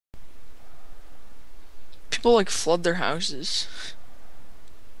People like flood their houses.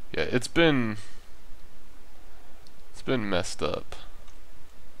 Yeah, it's been messed up.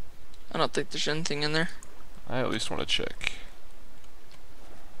 I don't think there's anything in there. I at least want to check.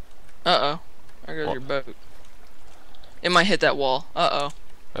 Uh-oh. There goes Well, your boat. It might hit that wall. Uh-oh.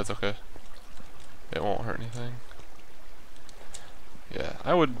 that's okay. It won't hurt anything. Yeah,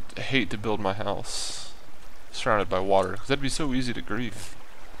 I would hate to build my house surrounded by water, because that'd be so easy to grief.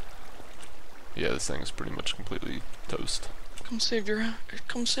 Yeah, this thing is pretty much completely toast. Come save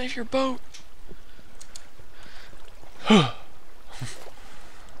your boat.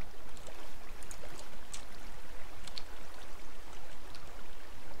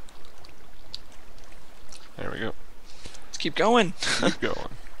 There we go. Let's keep going. Keep going.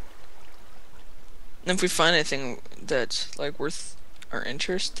 And if we find anything that's like worth our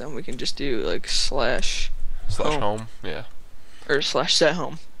interest, then we can just do like slash Home. Yeah. or slash set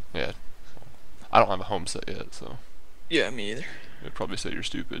home. Yeah. I don't have a home set yet, so Yeah, me either. it'd probably say you're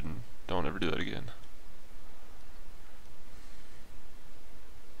stupid and don't ever do that again.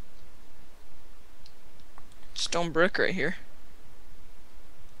 Stone brick right here.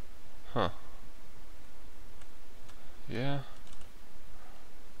 Huh. Yeah.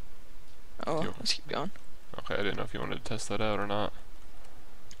 Oh, well, Yo. let's keep going. Okay, I didn't know if you wanted to test that out or not.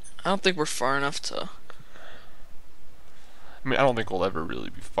 I don't think we're far enough to. I mean, I don't think we'll ever really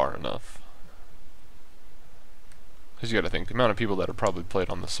be far enough. Because you gotta think, the amount of people that have probably played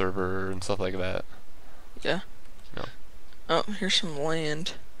on the server and stuff like that. Yeah. No. Oh, here's some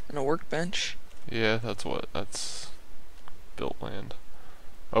land and a workbench. Yeah, that's built land.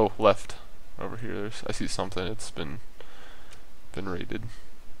 Oh, left. Over here, I see something, it's been raided.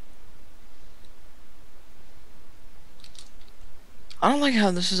 I don't like how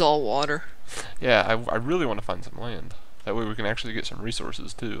this is all water. Yeah, I really want to find some land. That way we can actually get some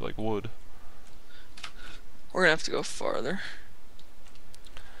resources too, like wood. We're gonna have to go farther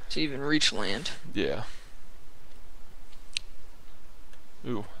to even reach land. Yeah.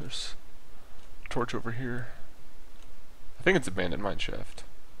 Ooh, there's a torch over here. I think it's abandoned mine shaft.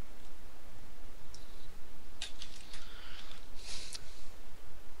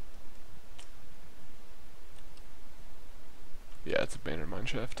 Yeah, it's abandoned mine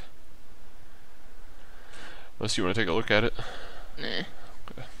shaft. Unless you want to take a look at it. Nah.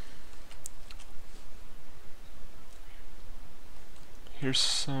 Okay. Here's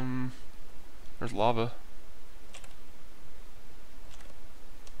some. There's lava.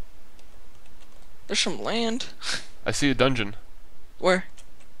 There's some land. I see a dungeon. Where?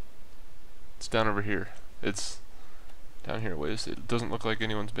 It's down over here. It's down here a ways. It doesn't look like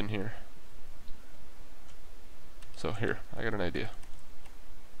anyone's been here. So here, I got an idea.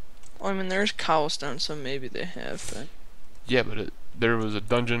 Well, I mean, there's cobblestone, so maybe they have, but. Yeah, but there was a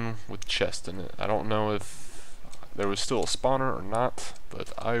dungeon with chests in it. I don't know if there was still a spawner or not,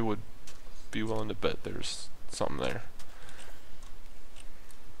 but I would be willing to bet there's something there.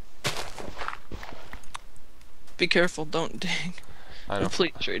 Be careful, don't dig. I know.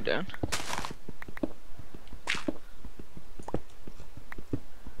 Please straight down.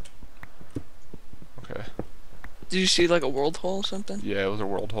 Okay. Did you see like a world hole or something? Yeah, it was a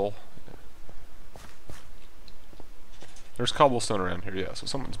world hole. There's cobblestone around here, yeah, so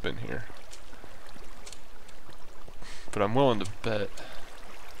someone's been here. But I'm willing to bet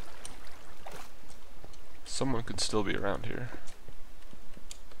someone could still be around here.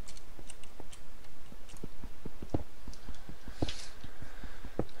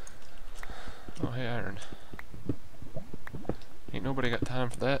 Oh, hey, iron. Ain't nobody got time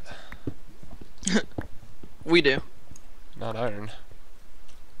for that. We do. Not iron.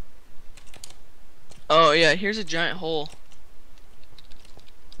 Oh yeah, here's a giant hole.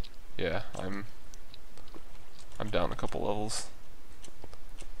 Yeah, I'm down a couple levels.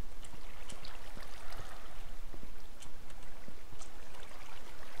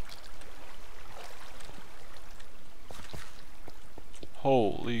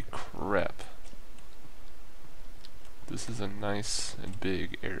 Holy crap. This is a nice and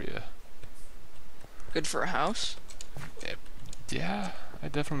big area. Good for a house? Yeah, I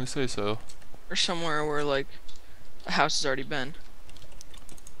definitely say so. Or somewhere where like a house has already been.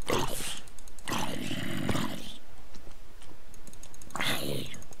 Both.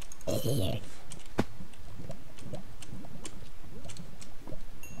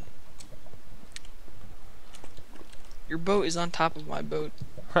 Your boat is on top of my boat.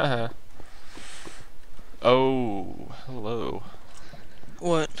 Oh, hello.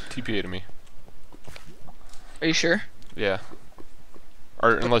 What? TPA to me. Are you sure? Yeah.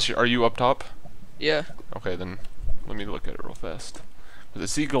 Or unless are you up top? Yeah. Okay, then let me look at it real fast. Cause I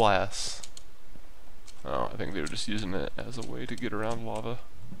see glass. Oh, I think they were just using it as a way to get around lava.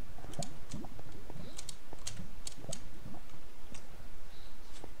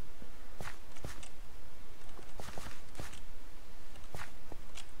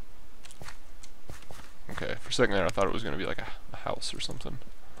 Okay, for a second there I thought it was going to be like a house or something.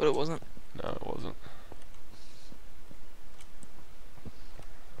 But it wasn't. No, it wasn't.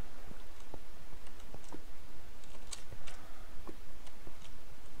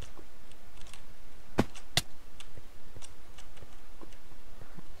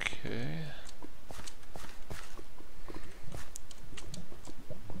 Okay.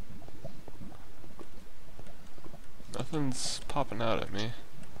 Nothing's popping out at me.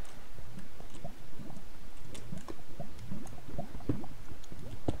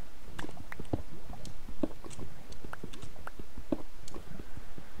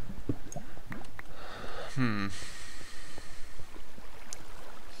 Hmm.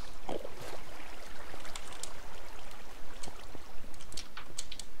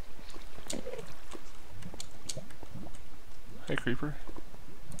 Hey, creeper.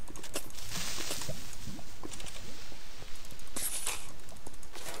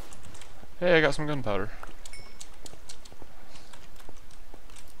 Hey, I got some gunpowder.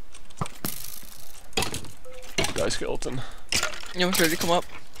 Guy skeleton. You almost ready to come up?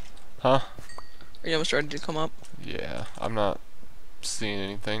 Huh? Are you almost ready to come up? Yeah, I'm not seeing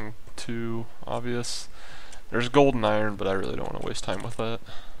anything too obvious. There's gold and iron, but I really don't want to waste time with that.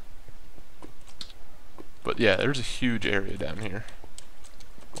 But yeah, there's a huge area down here.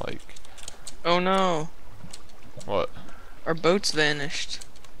 Like... Oh no. What? Our boat's vanished.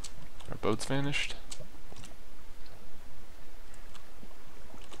 Our boat's vanished?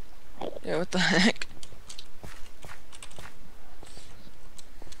 Yeah, what the heck?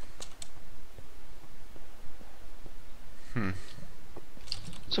 Hmm.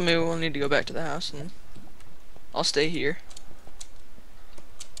 So maybe we'll need to go back to the house and I'll stay here.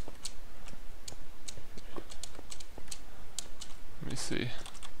 Let me see.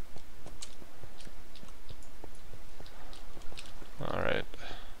 Alright.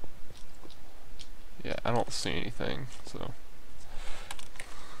 Yeah, I don't see anything, so...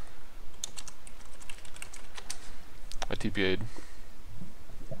 I TPA'd.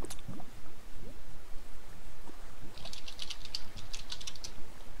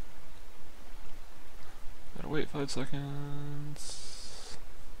 Gotta wait 5 seconds.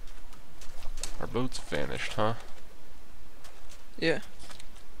 Our boat's vanished, huh? Yeah.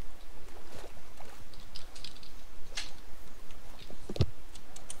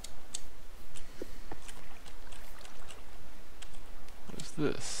 What is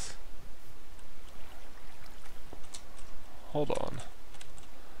this? Hold on.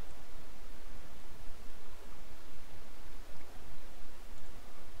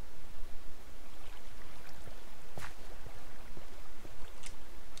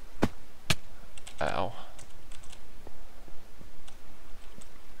 Ow.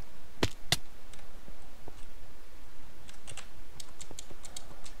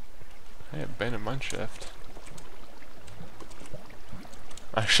 Hey, abandoned mine shaft.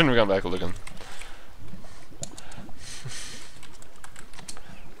 I shouldn't have gone back looking.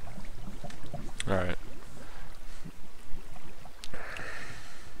 Alright.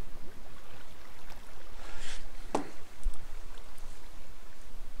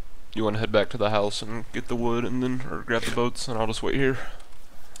 You want to head back to the house and get the wood and then, or grab the boats, and I'll just wait here?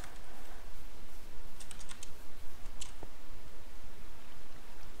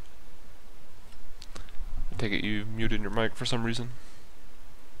 I take it you muted your mic for some reason?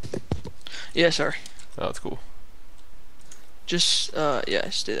 Yeah, sorry. Oh, that's cool. Just, yeah,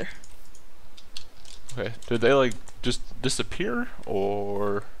 stay there. Okay, did they like just disappear,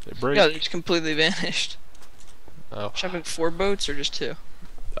 or they break? Yeah, they just completely vanished. Oh. Should I make 4 boats or just 2?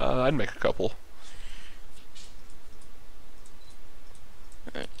 I'd make a couple.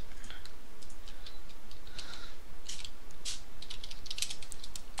 Alright.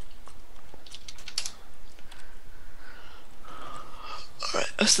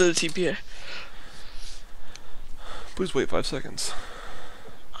 Alright, let's do the TPA. Please wait 5 seconds.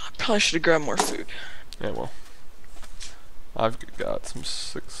 I probably should have grabbed more food. Yeah, well. I've got some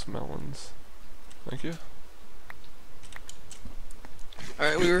 6 melons. Thank you.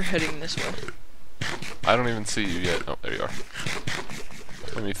 Alright, we were heading this way. I don't even see you yet. Oh, there you are.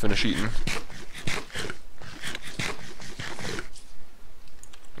 Let me finish eating.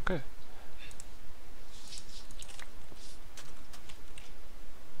 Okay.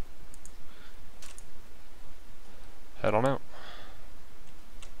 Head on out.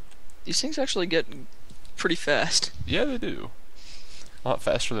 These things actually get pretty fast. Yeah, they do. A lot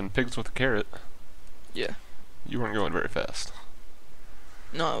faster than pigs with a carrot. Yeah. You weren't going very fast.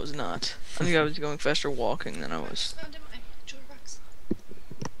 No, I was not. I think I was going faster walking than I was. Found in my jewelry box.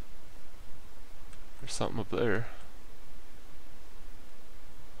 There's something up there.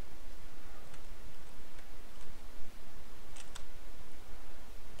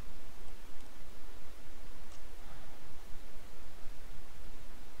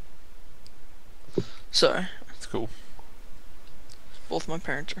 Sorry. It's cool. Both my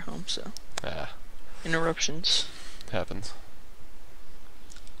parents are home, so Ah, interruptions. happens.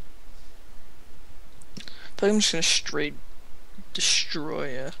 I feel like I'm just gonna straight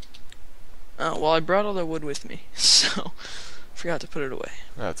destroy ya. Well, I brought all the wood with me, so forgot to put it away.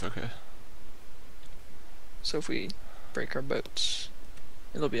 That's okay. So if we break our boats,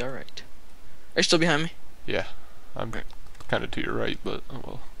 it'll be alright. Are you still behind me? Yeah, I'm kind of to your right, but oh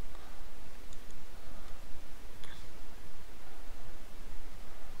well.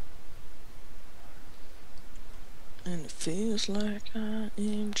 And it feels like I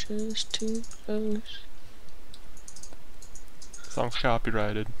am just too close. Song's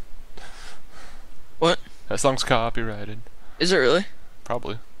copyrighted. What? That song's copyrighted. Is it really?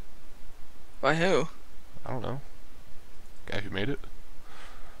 Probably. By who? I don't know. Guy who made it?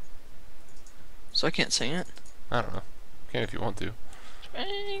 So I can't sing it? I don't know. Can if you want to.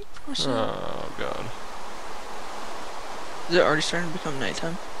 Oh god. Is it already starting to become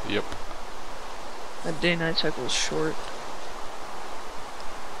nighttime? Yep. That day-night cycle is short.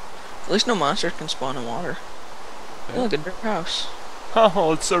 At least no monsters can spawn in water. Yeah. Oh, look, a dirt house. Oh,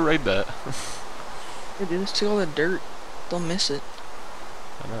 let's so raid that. Hey, dude, let's take all the dirt. They'll miss it.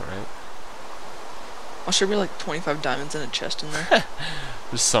 I know, right? I'll sure be like 25 diamonds in a chest in there.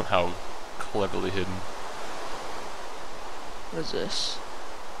 Just somehow cleverly hidden. What is this?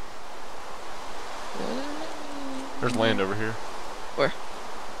 There's land over here. Where?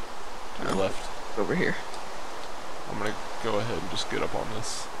 To your left. Over here. I'm gonna go ahead and just get up on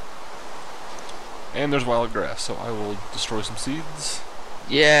this. And there's wild grass, so I will destroy some seeds.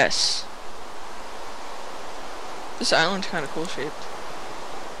 Yes. This island's kind of cool shaped.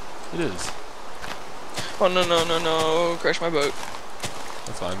 It is. Oh no no no no! Crash my boat.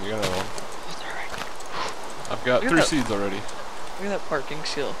 That's fine, you got another one. It's alright. I've got Look at 3 that. seeds already. Look at that parking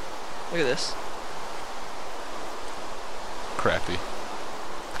seal. Look at this. Crafty.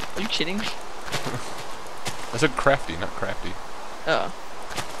 Are you kidding me? I said crafty, not crafty. Oh.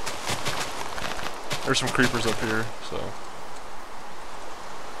 There's some creepers up here, so.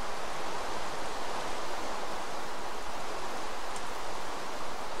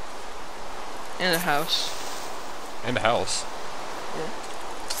 And a house. And a house. Yeah.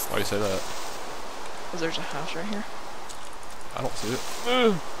 Why do you say that? Cause there's a house right here. I don't see it.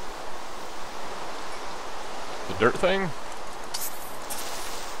 The dirt thing?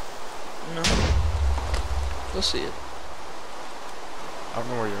 No. You'll see it. I don't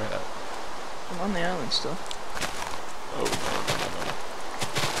know where you're at. I'm on the island still. Oh,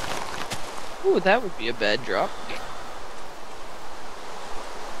 no. Ooh, that would be a bad drop.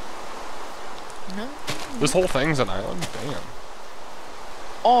 No. This whole thing's an island? Damn.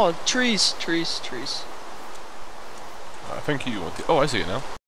 Oh, trees, trees, trees. I think you went to. Oh, I see it now.